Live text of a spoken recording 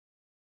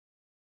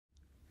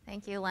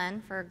Thank you,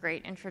 Len, for a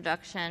great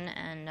introduction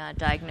and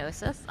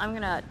diagnosis. I'm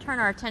going to turn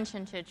our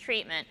attention to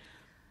treatment.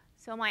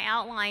 So my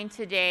outline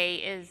today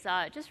is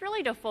just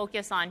really to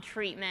focus on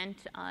treatment,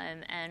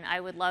 and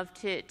I would love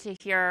to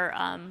hear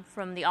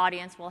from the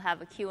audience. We'll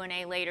have a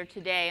Q&A later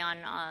today on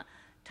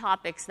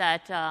topics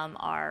that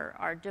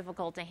are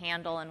difficult to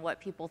handle and what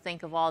people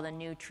think of all the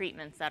new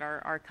treatments that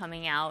are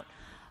coming out.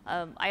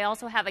 I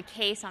also have a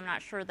case. I'm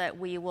not sure that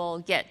we will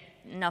get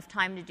enough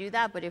time to do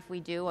that, but if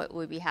we do,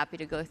 we'd be happy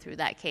to go through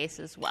that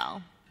case as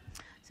well.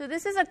 So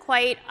this is a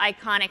quite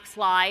iconic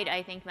slide.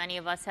 I think many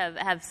of us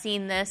have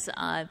seen this,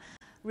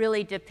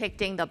 really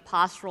depicting the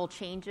postural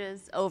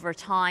changes over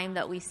time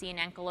that we see in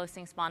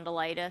ankylosing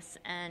spondylitis.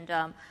 And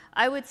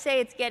I would say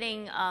it's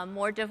getting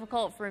more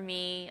difficult for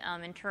me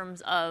in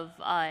terms of,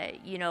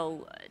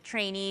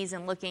 trainees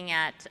and looking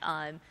at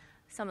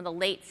some of the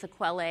late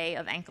sequelae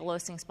of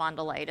ankylosing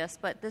spondylitis.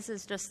 But this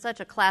is just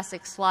such a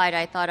classic slide.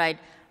 I thought I'd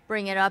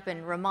bring it up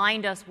and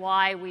remind us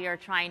why we are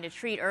trying to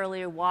treat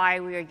earlier, why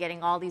we are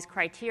getting all these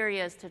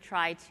criteria to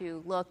try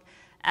to look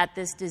at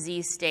this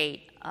disease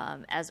state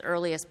as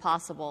early as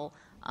possible,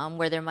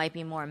 where there might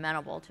be more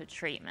amenable to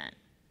treatment.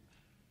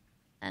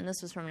 And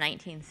this was from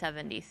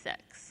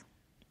 1976.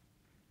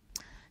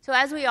 So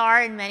as we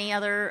are in many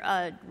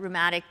other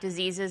rheumatic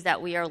diseases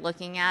that we are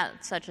looking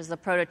at, such as the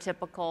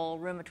prototypical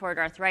rheumatoid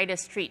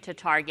arthritis treat to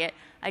target,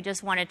 I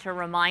just wanted to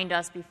remind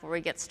us before we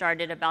get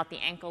started about the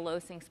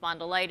ankylosing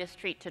spondylitis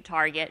treat to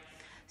target.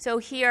 So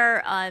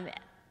here,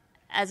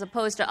 as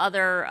opposed to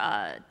other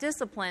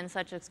disciplines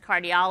such as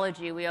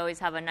cardiology, we always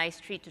have a nice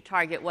treat to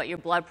target what your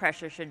blood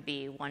pressure should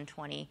be,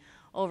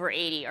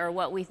 120/80, or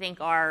what we think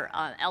our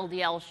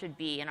LDL should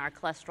be in our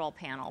cholesterol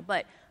panel.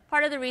 But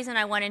part of the reason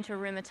I went into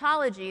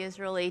rheumatology is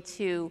really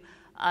to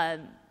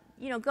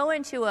go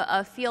into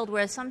a field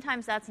where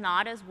sometimes that's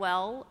not as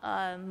well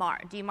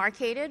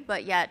demarcated,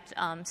 but yet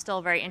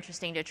still very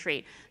interesting to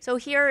treat. So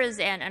here is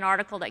an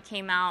article that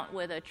came out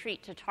with a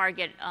treat to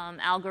target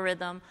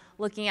algorithm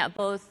looking at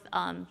both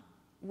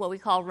what we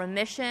call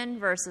remission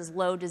versus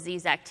low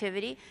disease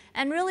activity,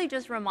 and really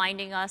just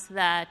reminding us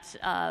that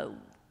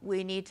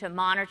we need to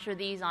monitor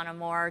these on a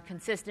more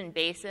consistent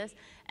basis,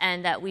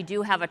 and that we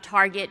do have a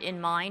target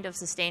in mind of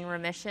sustained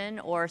remission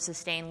or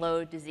sustained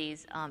low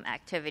disease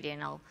activity,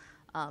 and I'll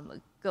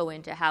go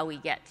into how we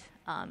get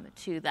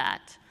to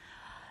that.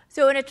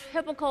 So in a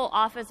typical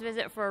office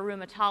visit for a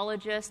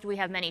rheumatologist, we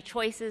have many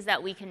choices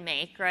that we can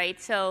make,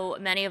 right? So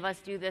many of us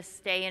do this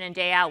day in and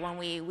day out when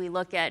we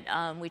look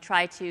at, we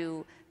try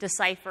to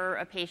decipher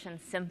a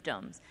patient's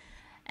symptoms.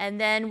 And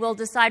then we'll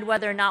decide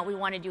whether or not we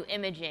want to do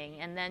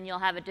imaging, and then you'll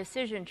have a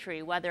decision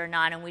tree whether or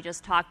not, and we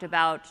just talked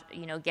about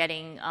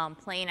getting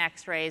plain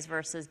x-rays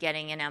versus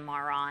getting an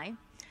MRI.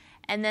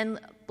 And then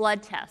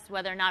blood tests,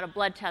 whether or not a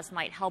blood test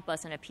might help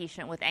us in a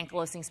patient with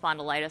ankylosing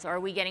spondylitis, or are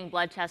we getting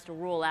blood tests to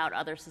rule out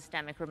other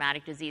systemic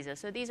rheumatic diseases.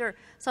 So these are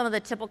some of the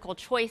typical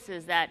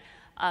choices that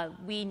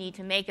we need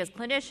to make as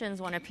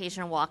clinicians when a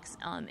patient walks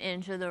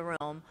into the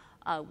room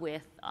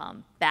with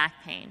back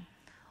pain.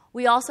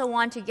 We also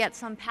want to get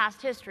some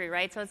past history,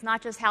 right? So it's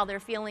not just how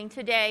they're feeling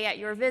today at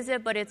your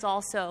visit, but it's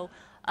also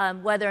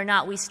whether or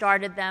not we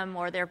started them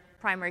or their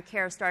primary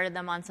care started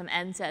them on some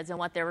NSAIDs and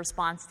what their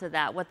response to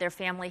that, what their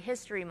family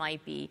history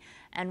might be,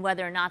 and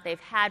whether or not they've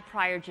had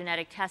prior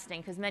genetic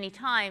testing, because many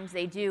times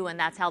they do, and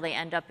that's how they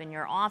end up in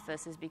your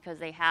office, is because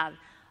they have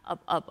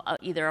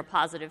either a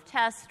positive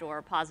test or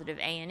a positive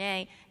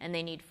ANA, and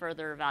they need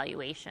further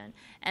evaluation.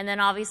 And then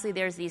obviously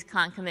there's these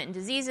concomitant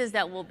diseases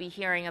that we'll be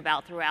hearing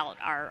about throughout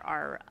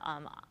our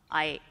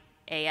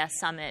IAS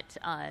Summit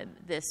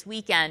this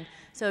weekend.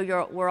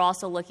 So we're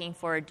also looking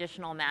for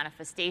additional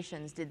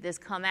manifestations. Did this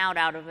come out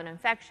of an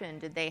infection?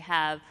 Did they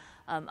have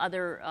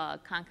other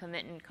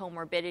concomitant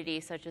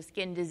comorbidities such as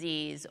skin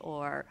disease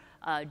or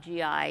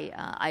GI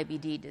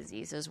IBD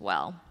disease as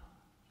well?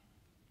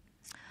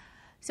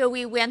 So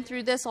we went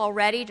through this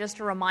already. Just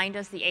to remind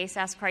us, the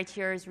ASAS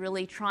criteria is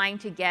really trying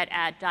to get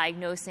at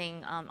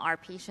diagnosing our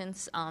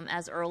patients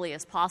as early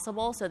as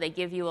possible. So they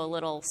give you a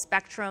little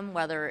spectrum,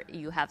 whether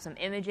you have some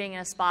imaging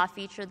and a SPA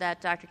feature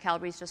that Dr.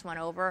 Calabrese just went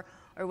over,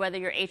 or whether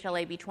you're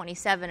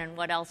HLA-B27, and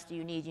what else do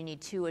you need? You need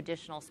 2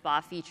 additional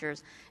SPA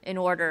features in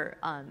order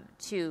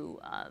to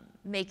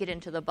make it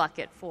into the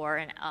bucket for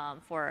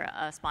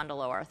a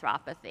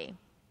spondyloarthropathy.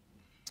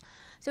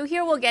 So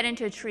here we'll get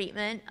into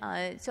treatment.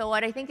 So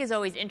what I think is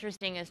always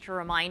interesting is to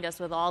remind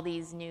us with all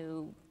these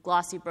new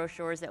glossy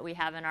brochures that we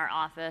have in our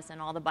office and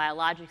all the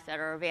biologics that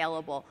are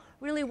available,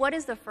 really what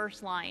is the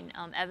first line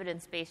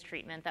evidence-based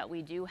treatment that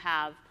we do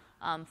have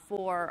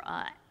for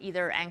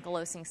either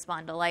ankylosing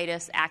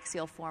spondylitis,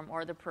 axial form,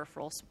 or the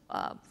peripheral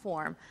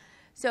form.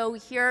 So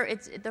here,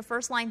 the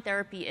first-line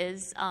therapy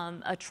is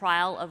a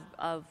trial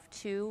of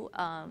 2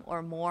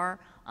 or more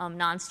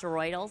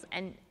nonsteroidals,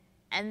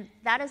 and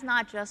that is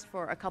not just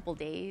for a couple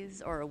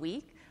days or a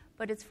week,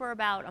 but it's for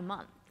about a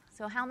month.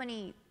 So how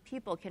many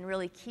people can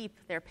really keep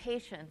their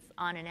patients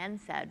on an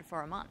NSAID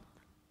for a month?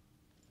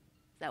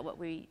 Is that what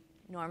we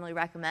normally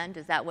recommend?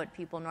 Is that what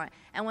people normally?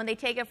 And when they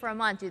take it for a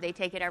month, do they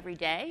take it every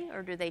day,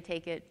 or do they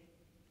take it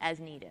as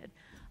needed.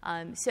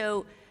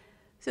 So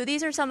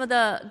these are some of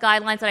the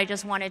guidelines that I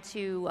just wanted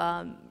to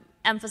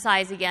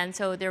emphasize again.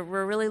 So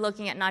we're really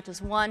looking at not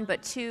just one,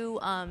 but two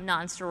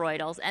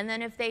nonsteroidals. And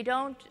then if they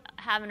don't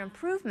have an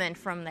improvement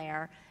from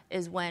there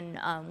is when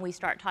we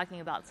start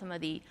talking about some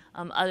of the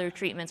other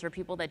treatments for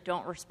people that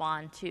don't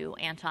respond to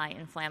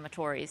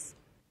anti-inflammatories.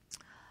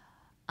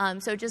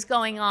 So just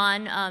going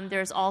on,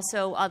 there's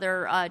also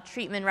other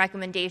treatment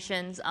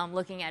recommendations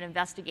looking at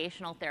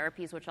investigational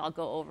therapies, which I'll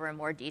go over in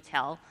more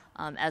detail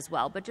as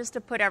well. But just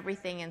to put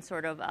everything in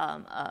sort of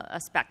a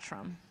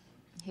spectrum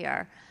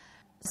here.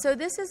 So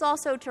this is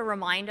also to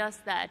remind us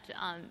that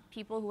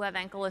people who have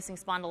ankylosing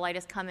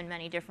spondylitis come in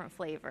many different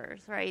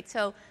flavors, right?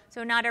 So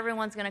not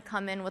everyone's going to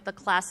come in with the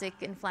classic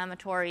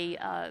inflammatory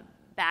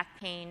back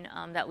pain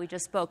that we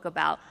just spoke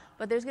about,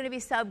 but there's going to be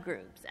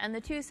subgroups. And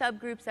the two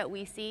subgroups that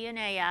we see in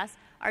AS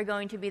are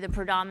going to be the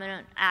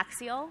predominant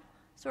axial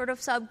sort of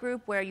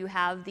subgroup, where you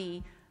have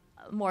the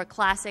more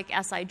classic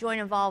SI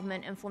joint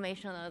involvement,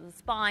 inflammation of the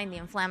spine, the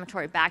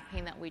inflammatory back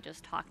pain that we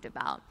just talked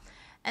about.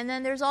 And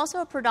then there's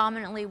also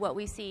predominantly what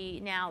we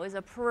see now is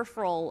a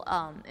peripheral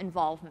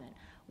involvement,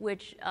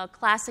 which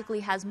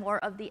classically has more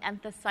of the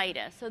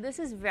enthesitis. So this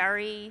is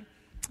very,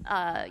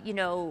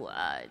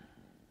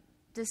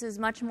 this is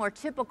much more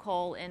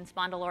typical in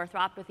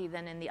spondyloarthropathy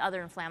than in the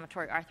other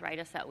inflammatory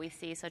arthritis that we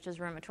see, such as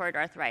rheumatoid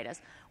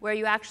arthritis, where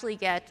you actually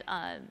get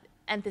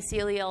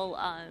enthesial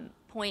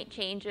point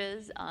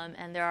changes,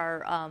 and there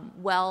are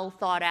well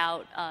thought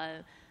out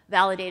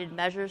validated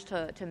measures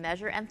to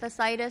measure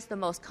enthesitis. The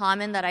most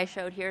common that I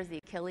showed here is the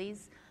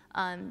Achilles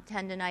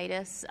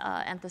tendonitis,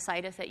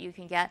 enthesitis that you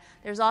can get.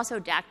 There's also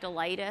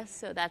dactylitis,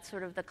 so that's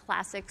sort of the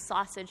classic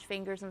sausage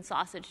fingers and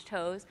sausage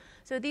toes.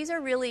 So these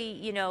are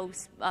really,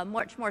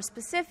 much more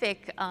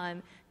specific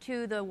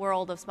to the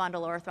world of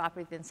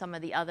spondyloarthropathy than some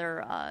of the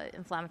other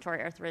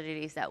inflammatory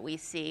arthritis that we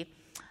see.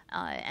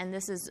 And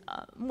this is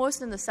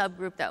most in the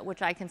subgroup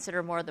which I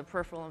consider more the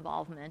peripheral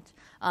involvement.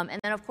 And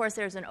then, of course,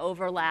 there's an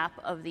overlap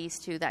of these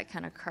two that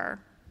can occur.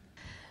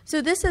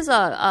 So this is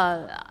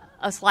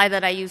a slide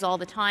that I use all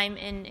the time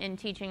in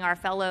teaching our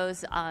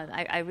fellows.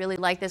 I really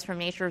like this from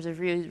Nature's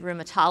Review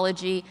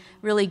Rheumatology,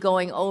 really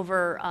going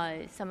over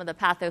some of the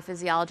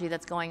pathophysiology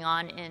that's going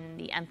on in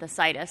the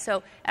enthesitis.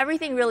 So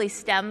everything really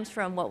stems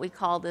from what we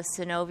call the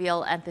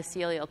synovial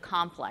enthesial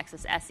complex,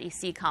 this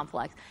SEC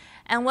complex.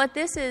 And what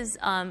this is,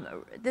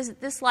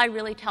 this slide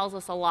really tells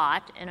us a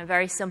lot in a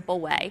very simple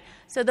way.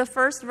 So the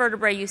first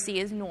vertebrae you see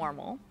is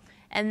normal.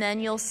 And then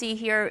you'll see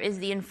here is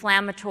the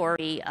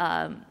inflammatory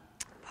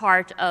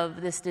part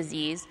of this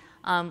disease,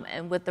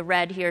 and with the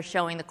red here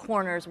showing the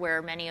corners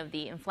where many of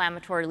the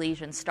inflammatory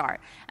lesions start.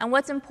 And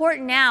what's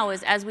important now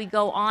is, as we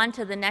go on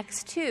to the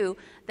next two,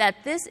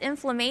 that this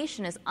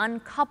inflammation is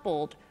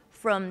uncoupled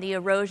from the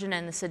erosion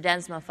and the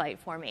syndesmophyte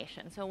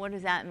formation. So what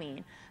does that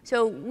mean?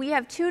 So we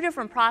have two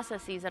different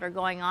processes that are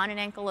going on in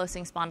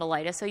ankylosing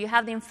spondylitis. So you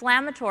have the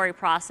inflammatory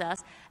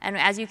process, and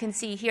as you can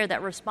see here,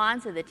 that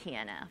responds to the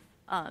TNF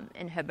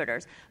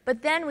inhibitors.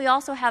 But then we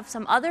also have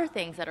some other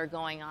things that are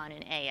going on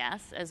in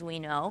AS, as we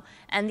know,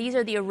 and these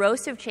are the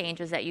erosive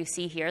changes that you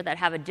see here that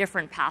have a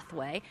different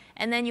pathway.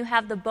 And then you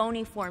have the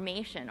bony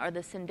formation, or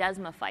the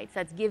syndesmophytes,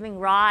 that's giving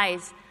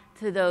rise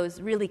to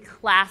those really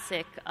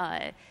classic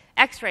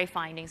X-ray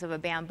findings of a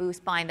bamboo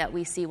spine that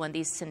we see when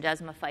these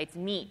syndesmophytes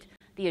meet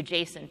the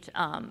adjacent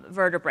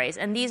vertebrae.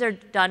 And these are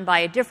done by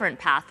a different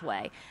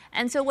pathway.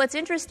 And so what's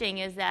interesting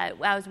is that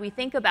as we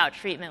think about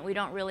treatment, we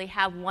don't really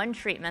have one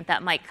treatment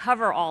that might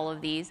cover all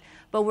of these,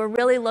 but we're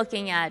really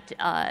looking at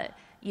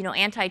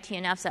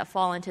anti-TNFs that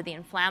fall into the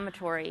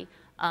inflammatory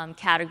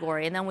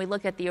category. And then we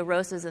look at the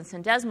erosives and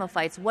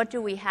syndesmophytes. What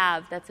do we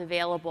have that's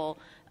available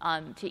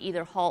to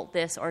either halt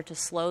this or to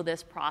slow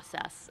this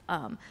process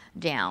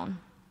down?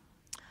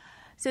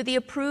 So the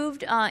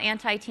approved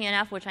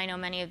anti-TNF, which I know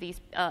many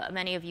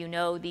of you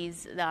know,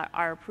 these that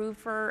are approved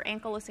for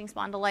ankylosing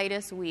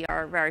spondylitis, we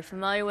are very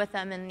familiar with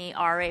them in the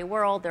RA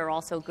world. They're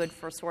also good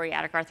for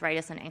psoriatic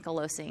arthritis and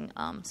ankylosing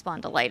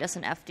spondylitis,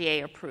 and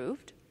FDA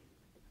approved.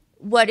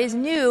 What is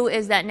new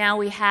is that now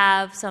we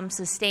have some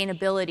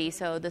sustainability.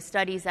 So the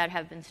studies that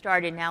have been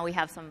started, now we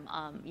have some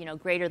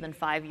greater than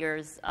 5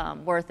 years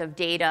worth of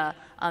data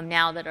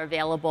now that are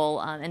available.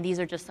 And these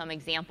are just some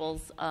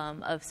examples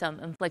of some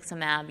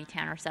infliximab,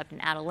 etanercept, and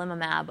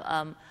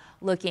adalimumab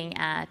looking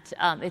at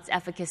its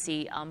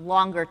efficacy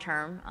longer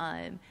term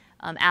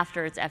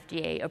after it's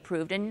FDA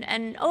approved.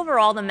 And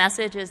overall, the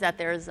message is that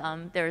there's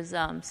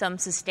some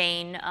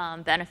sustained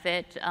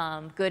benefit,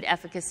 good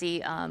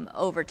efficacy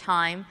over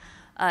time.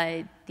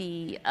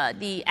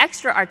 The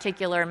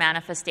extra-articular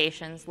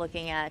manifestations,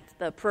 looking at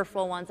the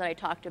peripheral ones that I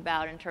talked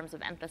about in terms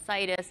of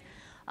enthesitis,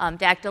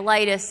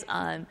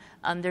 dactylitis,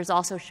 there's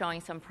also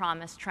showing some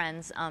promise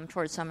trends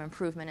towards some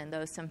improvement in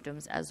those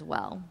symptoms as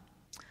well.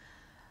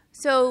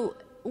 So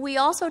we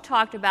also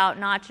talked about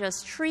not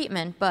just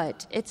treatment,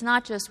 but it's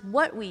not just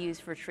what we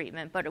use for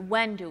treatment, but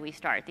when do we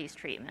start these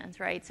treatments,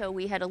 right? So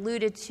we had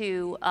alluded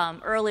to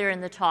earlier in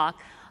the talk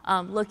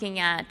looking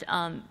at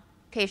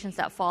patients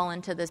that fall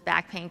into this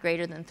back pain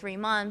greater than 3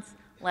 months,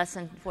 less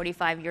than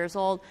 45 years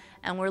old,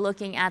 and we're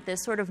looking at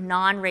this sort of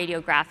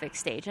non-radiographic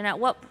stage. And at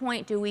what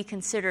point do we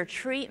consider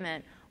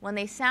treatment when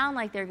they sound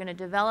like they're going to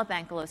develop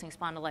ankylosing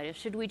spondylitis?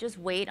 Should we just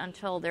wait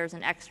until there's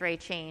an X-ray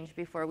change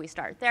before we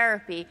start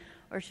therapy,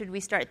 or should we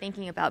start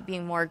thinking about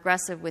being more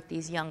aggressive with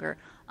these younger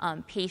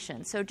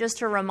patients? So just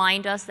to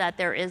remind us that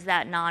there is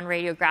that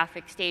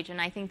non-radiographic stage, and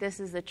I think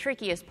this is the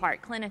trickiest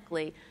part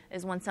clinically,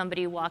 is when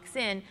somebody walks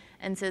in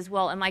and says,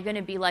 well, am I going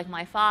to be like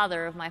my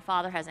father if my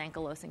father has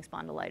ankylosing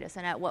spondylitis?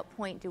 And at what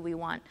point do we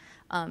want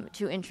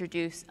to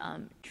introduce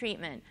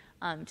treatment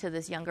to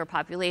this younger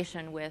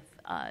population with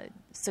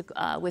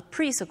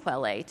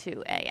pre-sequelae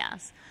to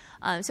AS?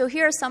 So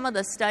here are some of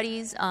the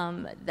studies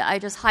that I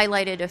just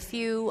highlighted a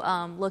few,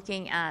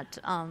 looking at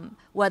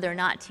whether or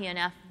not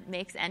TNF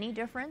makes any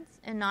difference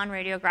in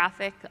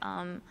non-radiographic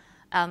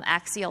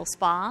axial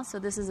SPA. So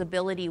this is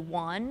Ability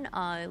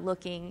 1,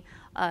 looking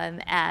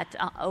at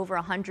over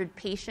 100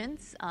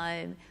 patients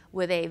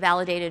with a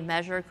validated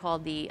measure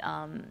called the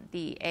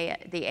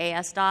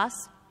ASDOS,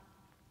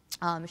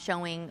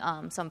 showing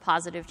some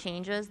positive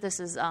changes. This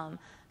is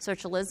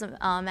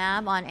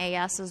Sertolizumab on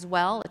AS as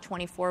well, a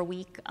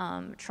 24-week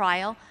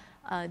trial.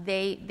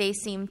 They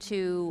seem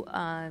to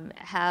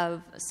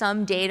have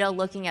some data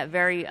looking at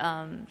very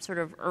sort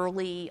of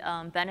early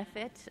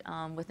benefit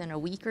within a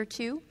week or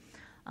two.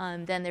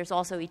 Then there's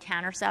also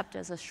etanercept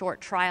as a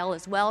short trial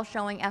as well,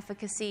 showing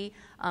efficacy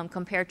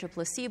compared to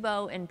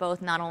placebo in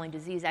both not only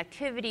disease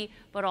activity,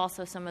 but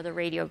also some of the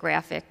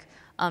radiographic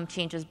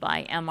changes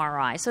by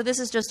MRI. So this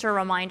is just to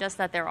remind us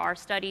that there are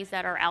studies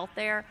that are out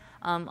there.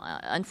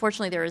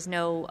 Unfortunately, there is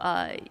no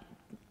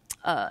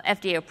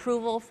FDA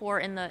approval for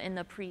in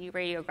the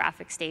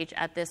pre-radiographic stage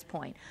at this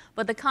point.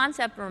 But the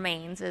concept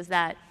remains is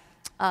that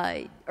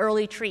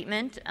early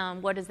treatment,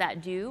 what does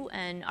that do?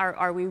 And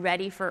are we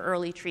ready for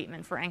early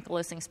treatment for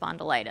ankylosing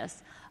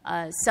spondylitis?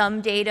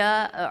 Some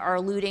data are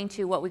alluding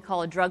to what we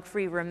call a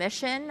drug-free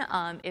remission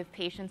if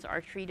patients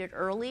are treated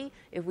early,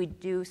 if we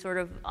do sort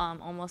of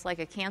almost like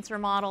a cancer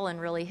model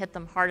and really hit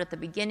them hard at the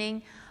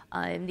beginning.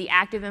 The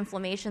active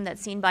inflammation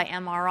that's seen by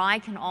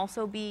MRI can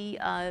also be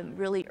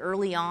really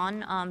early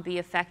on be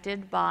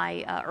affected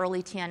by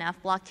early TNF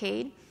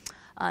blockade.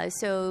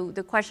 So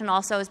the question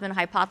also has been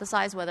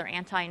hypothesized whether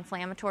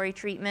anti-inflammatory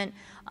treatment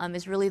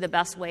is really the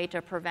best way to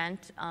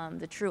prevent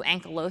the true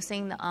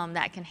ankylosing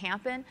that can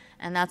happen,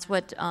 and that's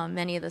what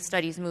many of the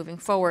studies moving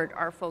forward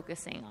are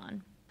focusing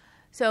on.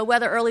 So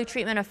whether early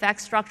treatment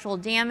affects structural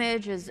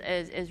damage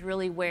is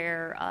really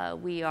where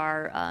we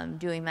are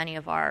doing many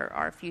of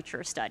our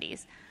future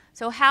studies.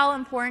 So how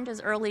important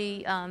is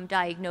early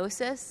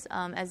diagnosis?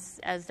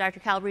 As Dr.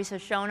 Calabrese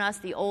has shown us,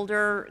 the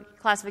older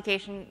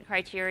classification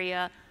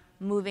criteria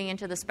moving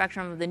into the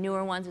spectrum of the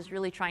newer ones is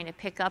really trying to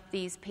pick up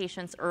these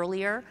patients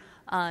earlier.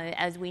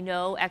 As we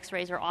know,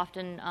 x-rays are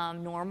often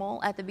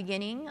normal at the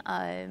beginning,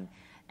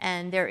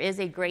 and there is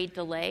a great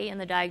delay in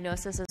the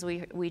diagnosis, as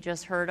we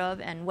just heard of,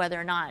 and whether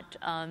or not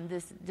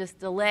this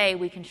delay,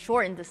 we can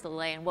shorten this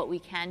delay, and what we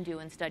can do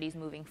in studies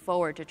moving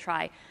forward to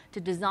try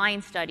to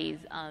design studies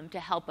to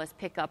help us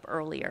pick up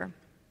earlier.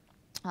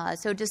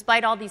 So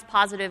despite all these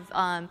positive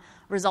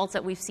results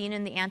that we've seen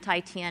in the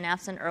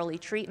anti-TNFs and early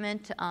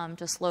treatment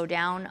to slow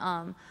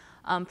down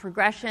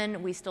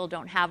progression, we still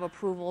don't have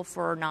approval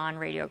for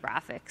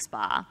non-radiographic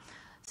SPA.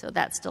 So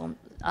that still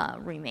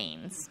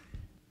remains.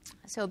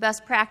 So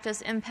best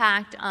practice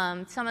impact,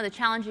 some of the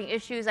challenging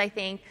issues, I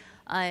think,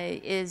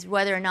 is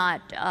whether or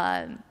not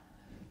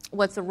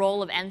what's the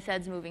role of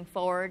NSAIDs moving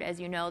forward. As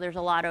you know, there's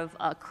a lot of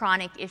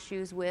chronic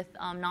issues with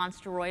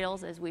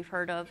nonsteroidals, as we've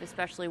heard of,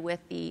 especially with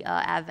the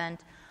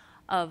advent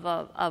of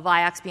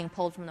Vioxx being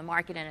pulled from the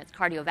market and its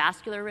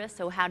cardiovascular risk.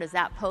 So how does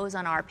that pose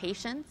on our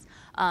patients?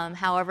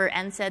 However,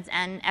 NSAIDs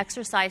and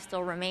exercise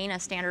still remain a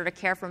standard of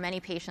care for many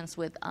patients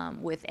with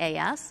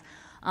AS.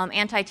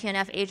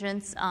 Anti-TNF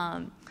agents,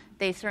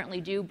 they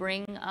certainly do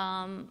bring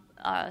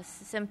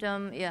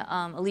symptom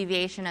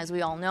alleviation, as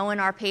we all know, in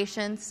our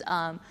patients.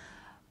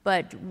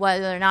 But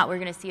whether or not we're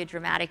going to see a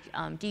dramatic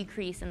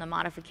decrease in the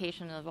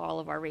modification of all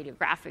of our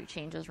radiographic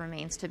changes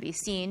remains to be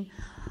seen.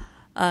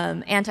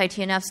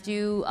 Anti-TNFs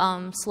do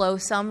slow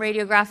some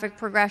radiographic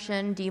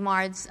progression.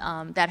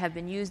 DMARDs that have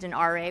been used in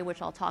RA,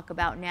 which I'll talk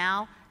about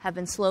now, have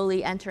been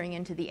slowly entering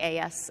into the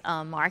AS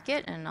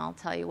market, and I'll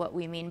tell you what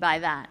we mean by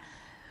that.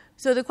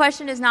 So the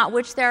question is not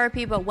which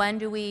therapy, but when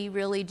do we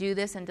really do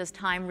this, and does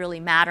time really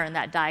matter in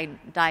that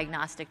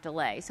diagnostic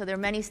delay? So there are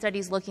many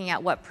studies looking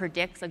at what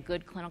predicts a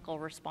good clinical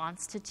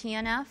response to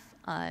TNF.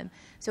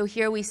 So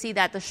here we see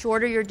that the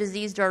shorter your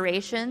disease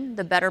duration,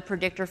 the better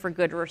predictor for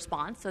good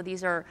response. So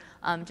these are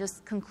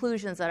just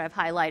conclusions that I've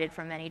highlighted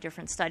from many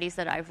different studies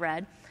that I've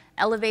read.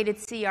 Elevated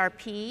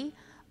CRP,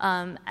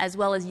 as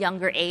well as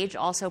younger age,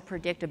 also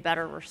predict a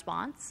better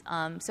response.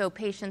 So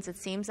patients, it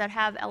seems, that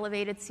have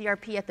elevated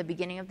CRP at the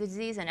beginning of the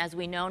disease, and as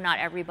we know, not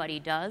everybody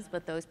does,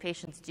 but those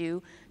patients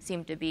do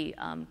seem to be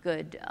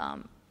good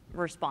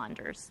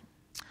responders.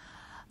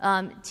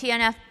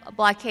 TNF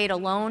blockade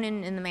alone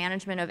in the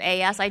management of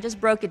AS, I just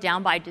broke it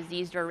down by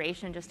disease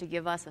duration just to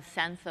give us a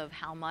sense of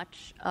how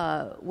much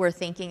we're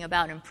thinking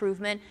about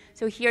improvement.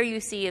 So here you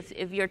see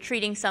if you're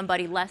treating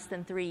somebody less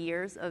than 3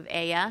 years of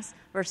AS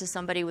versus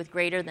somebody with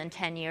greater than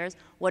 10 years,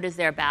 what is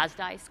their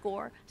BASDAI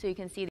score? So you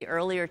can see the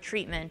earlier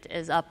treatment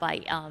is up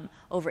by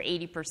over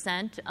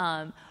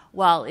 80%.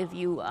 While if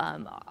you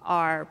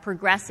are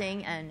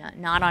progressing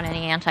and not on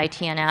any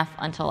anti-TNF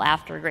until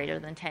after greater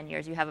than 10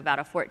 years, you have about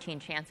a 14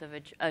 chance of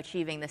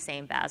achieving the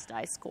same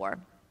BASDAI score.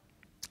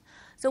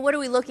 So what are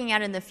we looking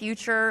at in the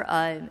future?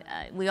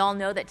 We all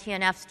know that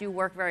TNFs do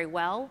work very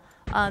well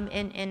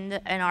in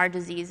our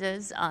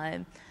diseases,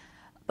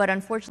 but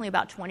unfortunately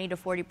about 20 to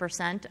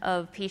 40%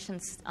 of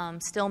patients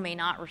still may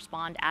not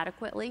respond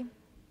adequately.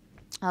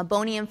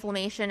 Bony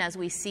inflammation, as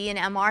we see in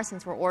MR,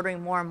 since we're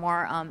ordering more and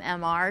more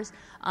MRs,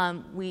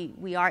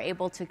 we are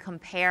able to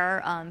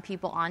compare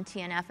people on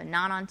TNF and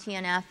not on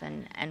TNF,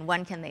 and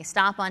when can they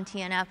stop on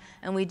TNF.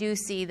 And we do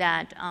see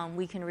that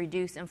we can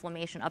reduce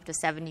inflammation up to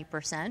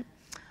 70%.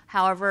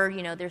 However,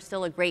 there's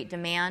still a great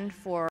demand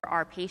for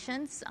our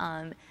patients,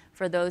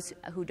 for those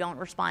who don't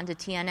respond to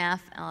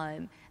TNF,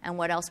 and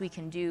what else we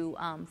can do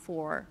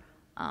for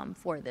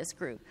this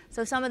group.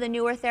 So some of the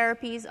newer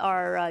therapies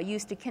are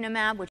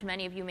ustekinumab, which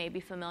many of you may be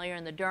familiar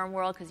in the derm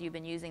world because you've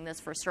been using this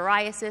for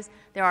psoriasis.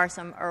 There are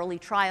some early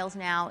trials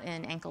now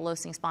in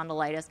ankylosing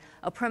spondylitis.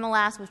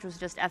 Apremilast, which was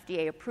just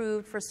FDA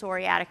approved for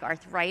psoriatic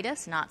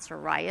arthritis, not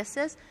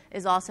psoriasis,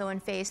 is also in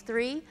phase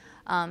 3.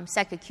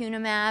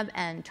 Secukinumab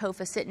and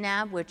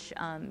tofacitinib, which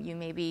you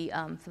may be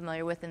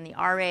familiar with in the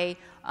RA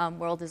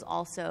world, is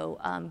also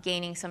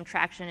gaining some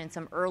traction in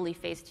some early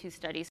phase 2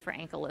 studies for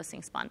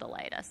ankylosing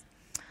spondylitis.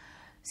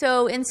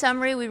 So in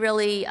summary, we're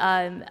really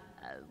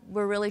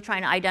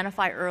trying to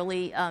identify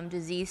early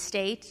disease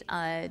state.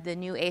 The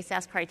new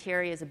ASAS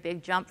criteria is a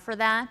big jump for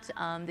that.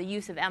 The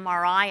use of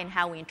MRI and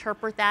how we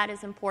interpret that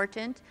is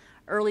important.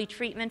 Early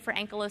treatment for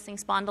ankylosing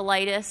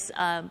spondylitis,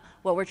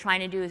 what we're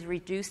trying to do is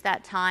reduce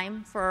that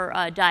time for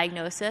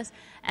diagnosis,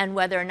 and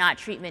whether or not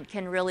treatment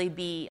can really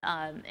be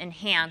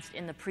enhanced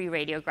in the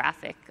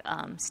pre-radiographic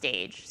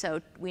stage.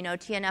 So we know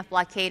TNF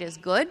blockade is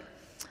good.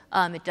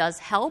 It does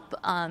help,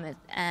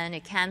 and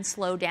it can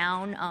slow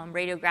down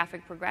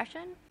radiographic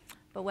progression,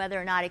 but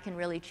whether or not it can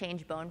really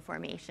change bone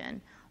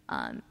formation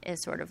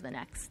is sort of the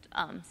next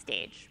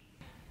stage.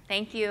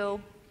 Thank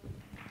you.